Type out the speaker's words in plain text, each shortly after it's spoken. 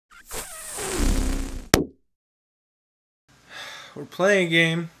We're playing a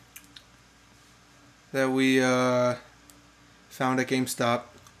game that we found at GameStop.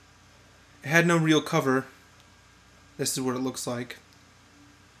 It had no real cover. This is what it looks like.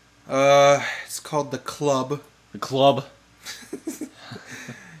 It's called The Club. The Club.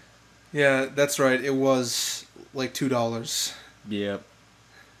 Yeah, that's right. It was like $2. Yep.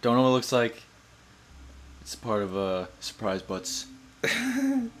 Don't know what it looks like. It's part of Surprise Butts.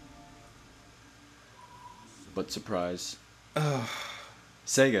 But surprise.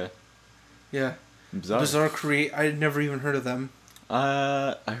 Sega. Yeah. Bizarre. Bizarre Create. I'd never even heard of them.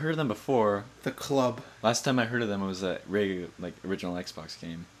 I heard of them before. The Club. Last time I heard of them, it was a regular, original Xbox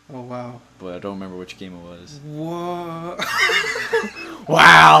game. Oh, wow. But I don't remember which game it was. What?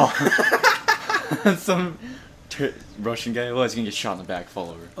 Wow! Some Russian guy. Well, he's gonna get shot in the back, fall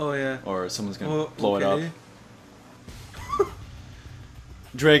over. Oh, yeah. Or someone's gonna blow it okay. up.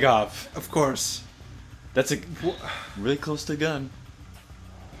 Dragov. Of course. That's really close to a gun.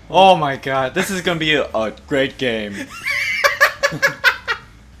 Oh my god, this is gonna be a great game.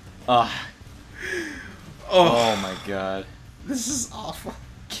 Oh my god. This is awful.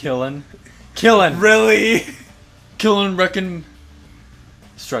 Killing. Really? Killing, wrecking,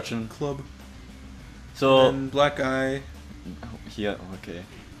 stretching. Club. So. And black guy. Yeah, okay.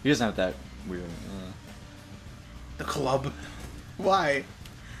 He doesn't have that weird. The Club. Why?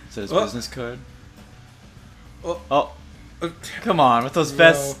 Is that his business card? Oh. Come on, with those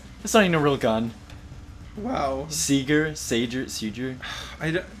vests. That's not even a real gun. Wow. Seeger?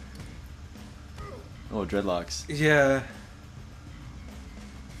 I don't... Oh, dreadlocks. Yeah.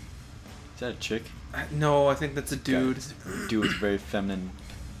 Is that a chick? No, I think that's a dude. Dude with very feminine.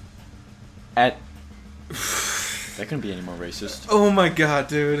 That couldn't be any more racist. Oh my god,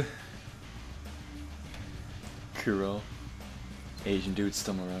 dude. Kuro. Asian dude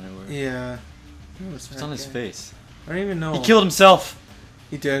stumbling around everywhere. Yeah. What's on his face? I don't even know. He killed himself!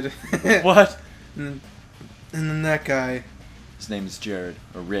 He did. What? And then that guy. His name is Jared.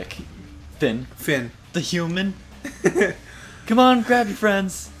 Or Rick. Finn. The human. Come on, grab your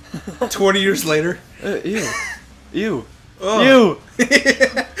friends. 20 years later. Ew. Ew. Oh. Ew.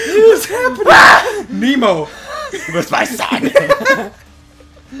 What's happening? Nemo. Where's my son?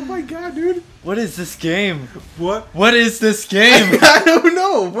 Oh my god, dude. What is this game? What is this game? I don't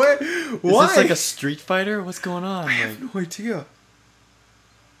know. What? Why? Is this like a Street Fighter? What's going on? I have no idea.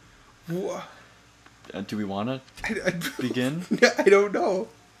 What? Do we want to begin? I don't know.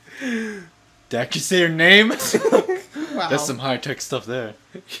 Did you say your name? Wow. That's some high-tech stuff there.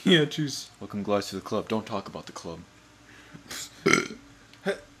 Yeah, jeez. Welcome, guys, to the club. Don't talk about the club.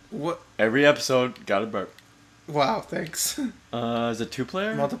 What? Every episode, got a burp. Wow, thanks. Is it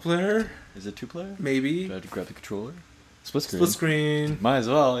two-player? Multiplayer? Is it two-player? Maybe. Do I have to grab the controller? Split screen. Split screen. Might as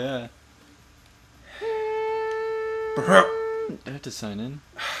well, yeah. I have to sign in.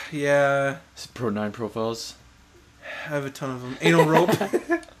 Yeah. Pro 9 profiles. I have a ton of them. Anal rope.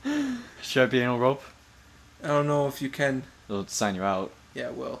 Should I be anal rope? I don't know if you can. They'll sign you out.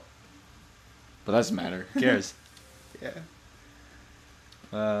 Yeah, well. But that doesn't matter. Who cares? Yeah.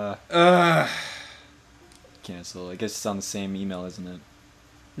 Cancel. I guess it's on the same email, isn't it?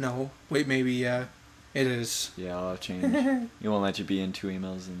 No. Wait, maybe, yeah. It is. Yeah, I'll change. It won't let you be in two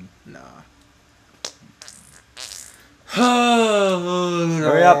emails and... Nah.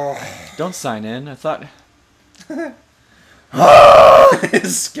 Hurry up. Don't sign in. I thought...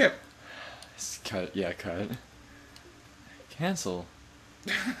 Skip. Cut. Yeah, cut. Cancel.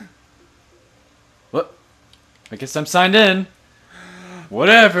 What? I guess I'm signed in.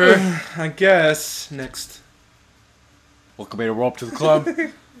 Whatever. I guess. Next. Welcome to Rope to the club.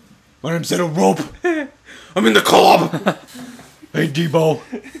 My name's Anal Rope. I'm in the club. Hey, Debo.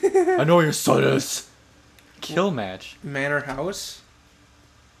 I know your son is. Kill match. Manor House.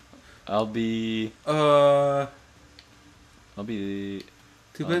 I'll be.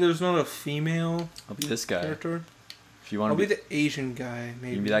 Too bad there's not a female. I'll be this guy. Character. If you want I'll to be the Asian guy. Maybe.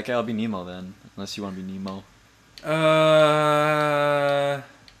 You can be that guy. I'll be Nemo then. Unless you want to be Nemo.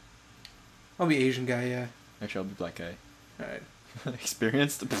 I'll be Asian guy. Yeah. Actually, I'll be black guy. All right.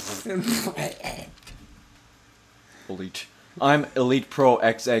 Experienced. Elite. I'm Elite Pro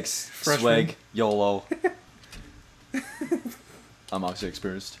XX Freshman. Swag YOLO. I'm obviously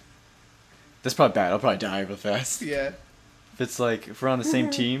experienced. That's probably bad. I'll probably die real fast. Yeah. If it's like if we're on the same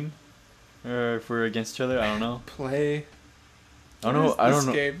team, or if we're against each other, I don't know. Play. I don't know. I don't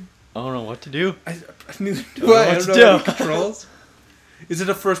know. Game? I don't know what to do. Neither I don't know what to do. any controls. Is it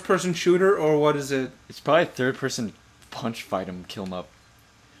a first-person shooter or what is it? It's probably third-person punch fight him, kill him up.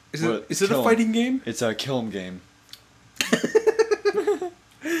 Is it a fighting game? It's a kill him game.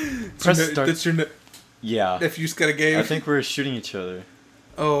 Press start. That's your Yeah. If you just got a game. I think we're shooting each other.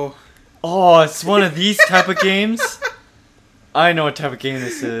 Oh. Oh, it's one of these type of games? I know what type of game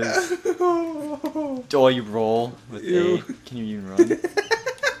this is. Oh, you roll with Ew. A. Can you even run?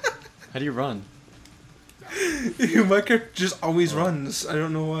 How do you run? Ew, my character just always runs. I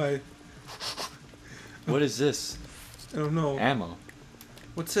don't know why. What is this? I don't know. Ammo.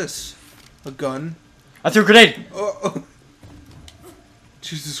 What's this? A gun? I threw a grenade! Oh.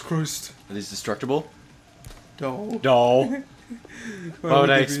 Jesus Christ. Are these destructible? No. No. Why would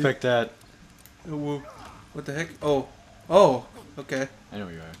I they be? expect that? Oh, whoa. What the heck? Oh. Oh. Okay. I know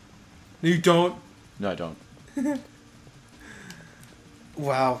where you are. No, you don't. No, I don't.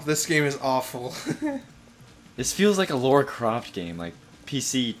 Wow, this game is awful. This feels like a Lara Croft game, like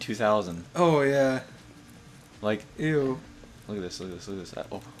PC 2000. Oh, yeah. Like, Ew. look at this, look at this, look at this.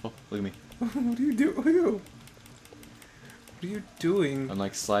 Oh, look at me. What do you do? Ew. What are you doing? I'm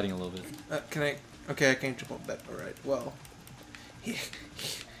like sliding a little bit. Can I? Okay, I can't jump up that. Alright, well.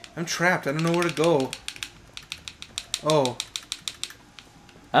 I'm trapped. I don't know where to go. Oh.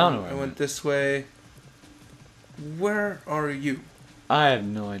 I don't know where I went this way. Where are you? I have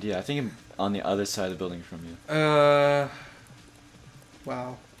no idea. I think I'm on the other side of the building from you.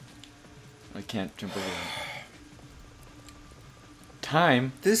 Wow. I can't jump over that.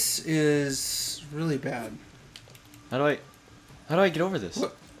 Time? This is really bad. How do I get over this?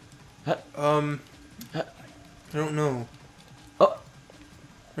 What? Huh? I Huh? don't know. Oh!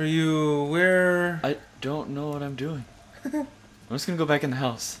 Are you where? I don't know what I'm doing. I'm just gonna go back in the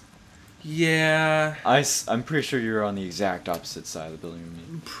house. Yeah. I'm pretty sure you're on the exact opposite side of the building from me.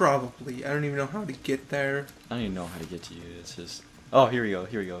 Probably. I don't even know how to get there. I don't even know how to get to you. It's just... Oh, here we go.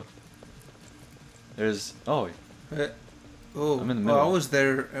 Here we go. There's... Oh. Oh. I'm in the Well, I middle. was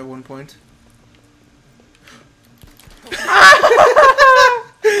there at one point.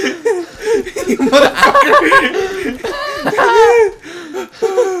 You motherfucker!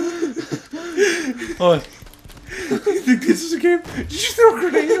 Oh. You think this is a game? Did you throw a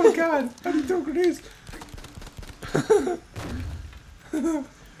grenade? Oh god! How do you throw grenades?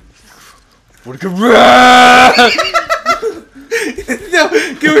 What a good... No!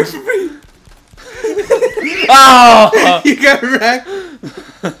 Get away from me! Oh! You got wrecked!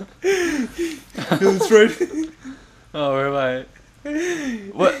 That's right. Oh, where am I?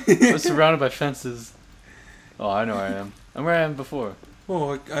 What? I'm surrounded by fences. Oh, I know where I am. I'm where I am before.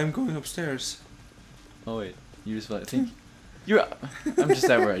 Oh, I'm going upstairs. Oh wait, you just... I think... You're... I'm just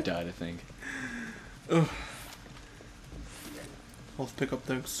at where I died, I think. Ugh. Health pickup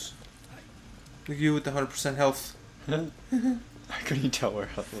things. Look at you with the 100% health. I couldn't even tell where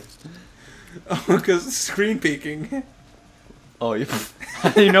I was. Oh, because screen peeking. Oh, you... How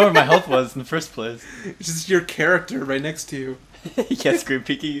do you know where my health was in the first place? It's just your character right next to you. Yeah, screen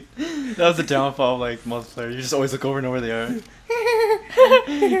peeking. That was the downfall of like multiplayer. You just always look over and know where they are.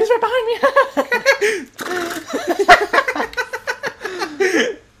 He's right behind me.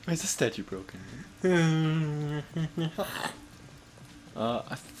 Why is this statue broken?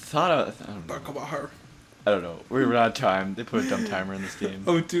 I thought I don't know. Talk about her. I don't know. We ran out of time. They put a dumb timer in this game.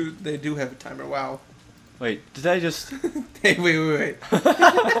 Oh, dude, they do have a timer. Wow. Wait, did I just... Hey, wait. Wait.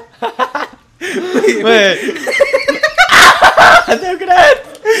 Look at that!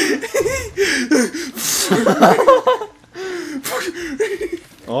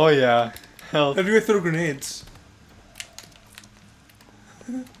 Oh yeah. Health. How do I throw grenades?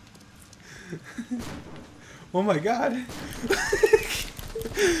 Oh my god.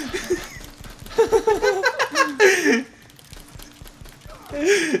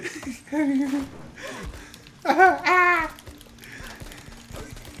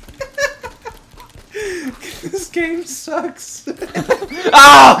 This game sucks.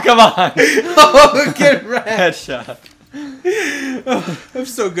 Oh, come on! Oh, get wrecked. Headshot. Oh, I'm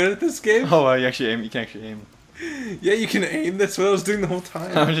so good at this game. Oh, well, you actually aim. You can actually aim. Yeah, you can aim. That's what I was doing the whole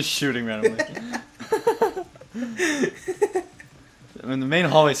time. I'm just shooting randomly. I mean, the main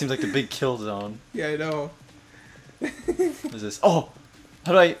hallway seems like the big kill zone. Yeah, I know. What is this? Oh!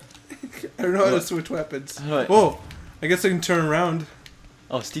 How do I... I don't know how to What? switch weapons. How do I... Whoa! I guess I can turn around.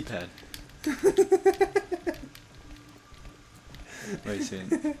 Oh, steep pad. Wait a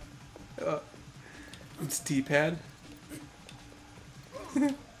second. It's D-pad.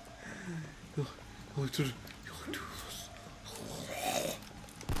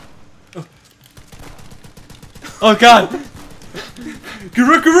 Oh god! Get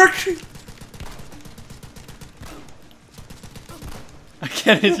wrecked! I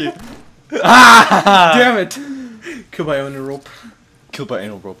can't hit you. Ah! Damn it! Kill by owner rope. Killed by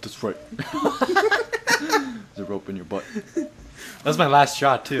anal rope, that's right. There's a rope in your butt. That was my last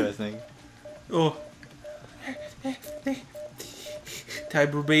shot too, I think. Oh.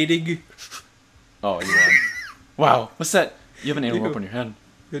 Tibrating. Oh, you won. Wow, what's that? You have an anal You. rope on your hand.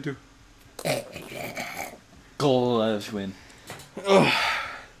 I do. Goal win.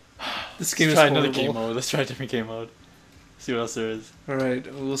 This game Let's is try horrible. another game mode. Let's try a different game mode. See what else there is.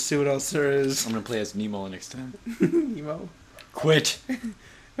 Alright, we'll see what else there is. I'm gonna play as Nemo next time. Nemo. Quit.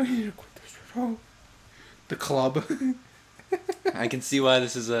 I need to quit this show. The club. I can see why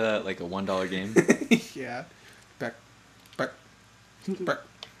this is like a $1 game. Yeah. Back. Back. Back.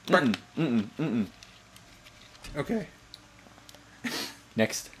 Okay.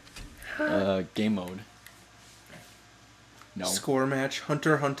 Next. Game mode. No. Score match.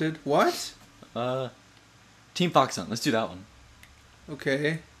 Hunter hunted. What? Team Fox Hunt. Let's do that one.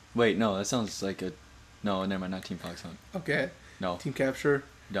 Okay. Wait, no, that sounds like a... No, never mind, not Team Fox Hunt. Okay. No. Team capture.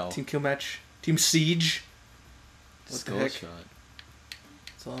 No. Team kill match. Team siege. What the Skull heck? shot.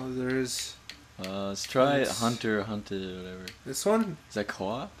 That's all there is. Let's try Let's- Hunter Hunted, whatever. This one? Is that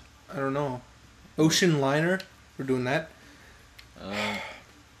co-op? I don't know. Ocean liner. We're doing that.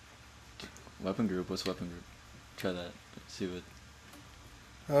 Weapon group. What's weapon group? Try that. See what.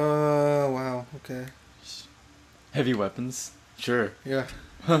 Wow. Okay. Heavy weapons. Sure. Yeah.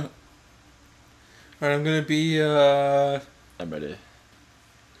 Alright, I'm gonna be, I'm ready.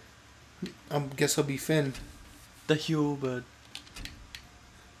 I guess I'll be Finn. The Hubert.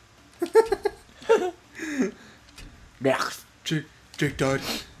 Jake died.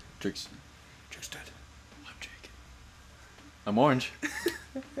 Drake's. Jake's dead. I'm Jake. I'm orange.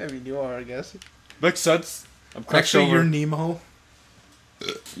 I mean, you are, I guess. Makes sense. I'm Actually, over. you're Nemo.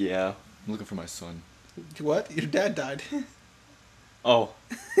 Yeah. I'm looking for my son. What? Your dad died. Oh.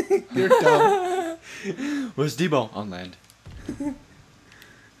 You're dumb. Where's Debo? On land.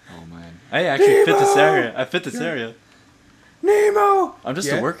 Oh man. I actually fit this area. I fit this area. Nemo! I'm just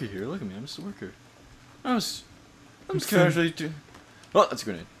Yeah? a worker here. Look at me. I'm just a worker. I'm just Finn. casually doing. Oh, that's a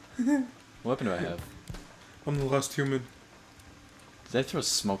grenade. What weapon do I have? I'm the last human. Did I throw a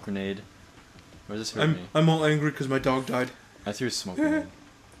smoke grenade? Or does this hurt me? I'm all angry because my dog died. I threw a smoke grenade.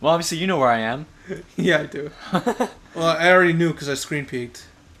 Well, obviously you know where I am. Yeah, I do. Well, I already knew because I screen peeked.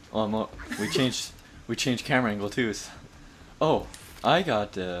 Oh, we changed camera angle too. So. Oh, I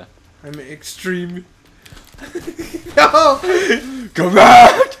got. I'm extreme. No! Come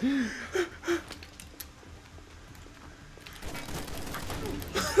back!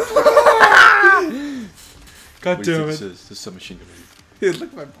 God What do you damn think it. this is? This is some machine gun. Dude, look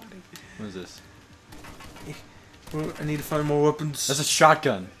at my body. What is this? Well, I need to find more weapons. That's a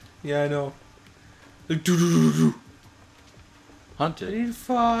shotgun. Yeah, I know. Like, do. I Hunted. need to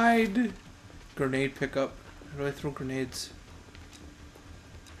find grenade pickup. How do I throw grenades?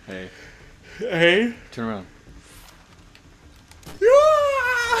 Hey, Hey. turn around.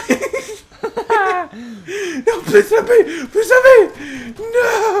 No, please let me! Please let me!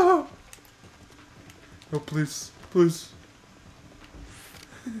 No! No, please. Please.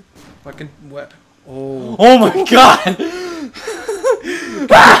 Fucking what? Oh. Oh my god!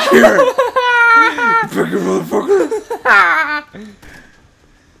 Here! Bigger, motherfucker!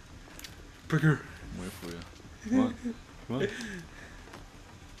 Bigger. Wait for you. Come on. Come on.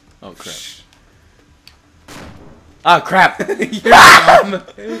 Oh crap. Ah crap!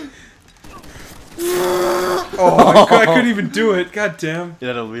 Oh my god, I couldn't even do it. God damn. You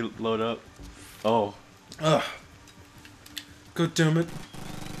had to reload up. Oh. Ugh. God damn it.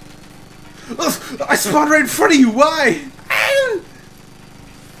 Ugh, I spawned right in front of you. Why?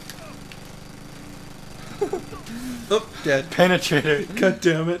 Oh, dead. Penetrator. God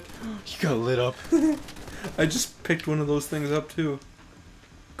damn it. You got lit up. I just picked one of those things up too.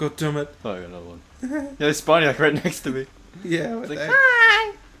 God damn it. Oh, I got another one. Yeah, they spawned like right next to me. Yeah, what It's the like,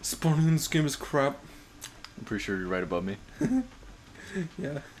 heck? Spawning in this game is crap. I'm pretty sure you're right above me.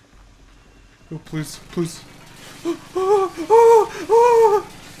 Yeah. Oh, please, please. Oh,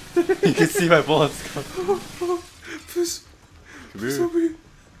 You can see my bullets go. please. Come Please here. help me.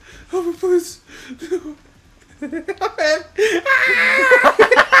 Help me, please. No.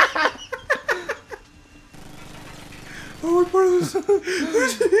 Oh, what part of this?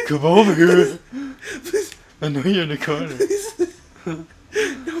 Come over here. Please, I know you're in the corner. please. No.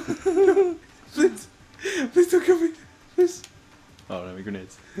 Please. Please don't kill me. Please. Oh, I don't have any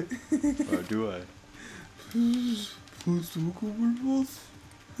grenades. Or do I? Please. Please don't kill me, boss.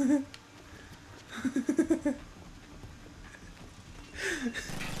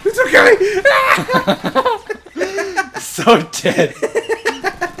 Please don't kill me. So dead.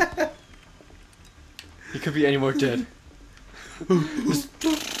 He could be any more dead.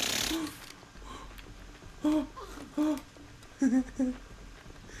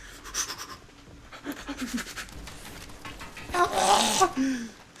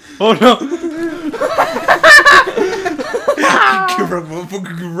 Oh no!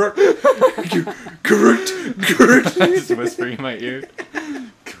 Correct. Just whispering in my ear.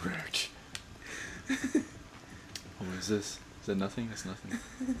 Correct. Oh, what is this? Is that nothing? That's nothing.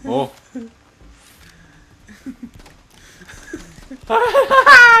 Oh.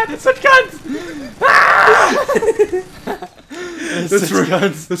 Switch guns! That's right.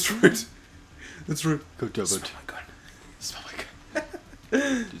 Guns. That's right. That's right. Go double Smell it. my gun. Smell my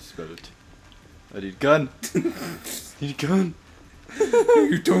gun. Just spell it. I need gun. Need gun.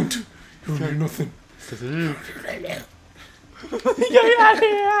 You don't. You need nothing. Get out of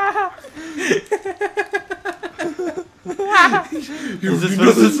here! You Is this need what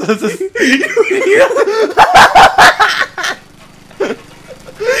nothing. is this?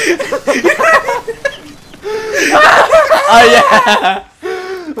 Oh yeah!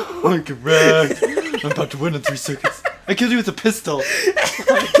 Oh, correct. I'm about to win in 3 seconds. I killed you with a pistol.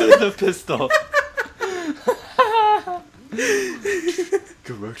 I killed you with a pistol.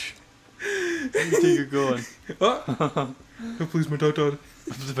 Correct. Where do you think you're going? Oh, please, my dog died.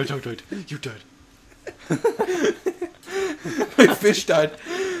 My dog died. You died. My fish died.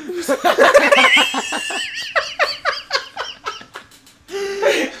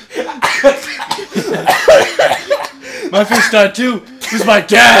 My fish died too. Who's my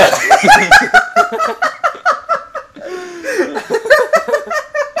dad?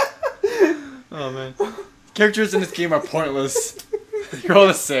 Oh man. Characters in this game are pointless. You're all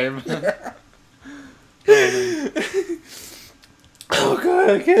the same. Oh god,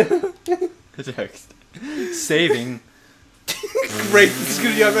 I can't. Text. Saving. Great, this is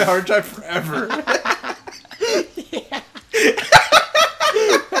gonna be on my hard drive forever.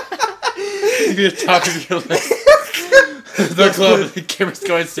 You be the top of your list. The club. The camera's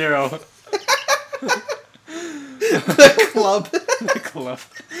going 0. The club. The club.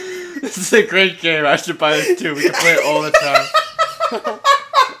 This is a great game. I should buy this too. We can play it all the time.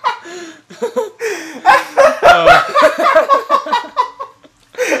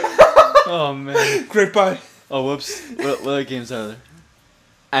 Oh man. Great buy. Oh whoops. What other games are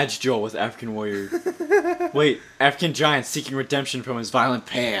there? Joel with African Warrior. Wait, African Giant seeking redemption from his violent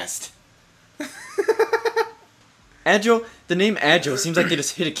past. Agile? The name Agile seems like they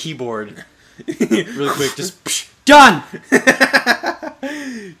just hit a keyboard. Really quick, just psh, done!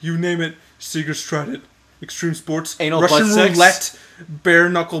 You name it, Seeger's tried it. Extreme sports, Anal Russian butt sex? roulette, bare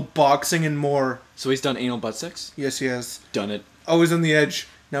knuckle boxing, and more. So he's done anal butt sex? Yes, he has. Done it. Always on the edge.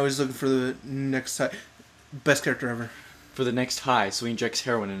 Now he's looking for the next time. Best character ever. For the next high, so he injects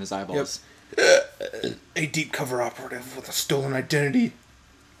heroin in his eyeballs. A deep cover operative with a stolen identity.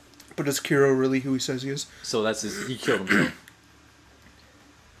 But is Kiro really who he says he is? So that's his. He killed himself.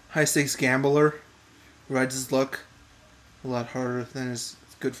 High stakes gambler. Rides his luck a lot harder than is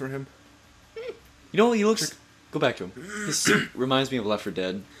good for him. You know, he looks. Go back to him. His suit reminds me of Left 4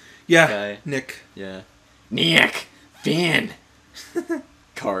 Dead. Yeah, Guy. Nick. Yeah. Nick! Finn!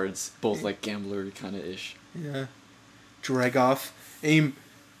 Cards. Both like gambler kind of ish. Yeah. Dragoff. A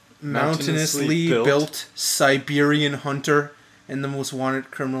mountainously Mountainously built. built Siberian hunter and the most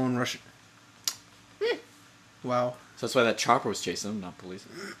wanted criminal in Russia. Wow. So that's why that chopper was chasing him, not police.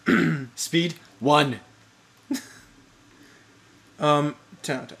 Speed 1. 10 out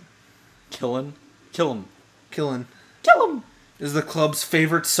of 10. Kill him. Kill him. Killin. Kill him! Is the club's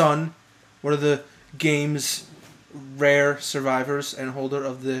favorite son, one of the game's rare survivors, and holder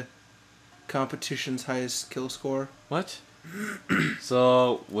of the competition's highest kill score. What?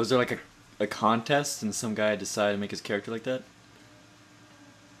 So, was there like a contest and some guy decided to make his character like that?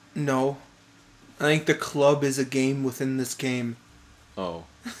 No. I think the club is a game within this game. Oh.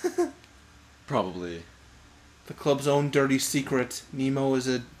 Probably. The club's own dirty secret. Nemo is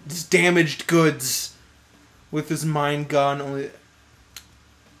damaged goods with his mind gone. Only.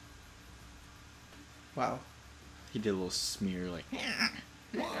 Wow. He did a little smear like.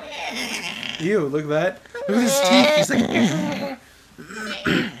 Ew, look at that. Look at his teeth. He's like.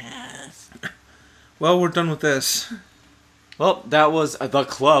 Well, we're done with this. Well, that was the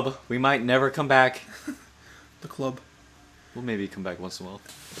club. We might never come back. The club. We'll maybe come back once in a while.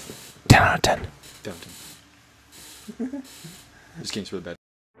 10 out of 10. Down. This game's really bad.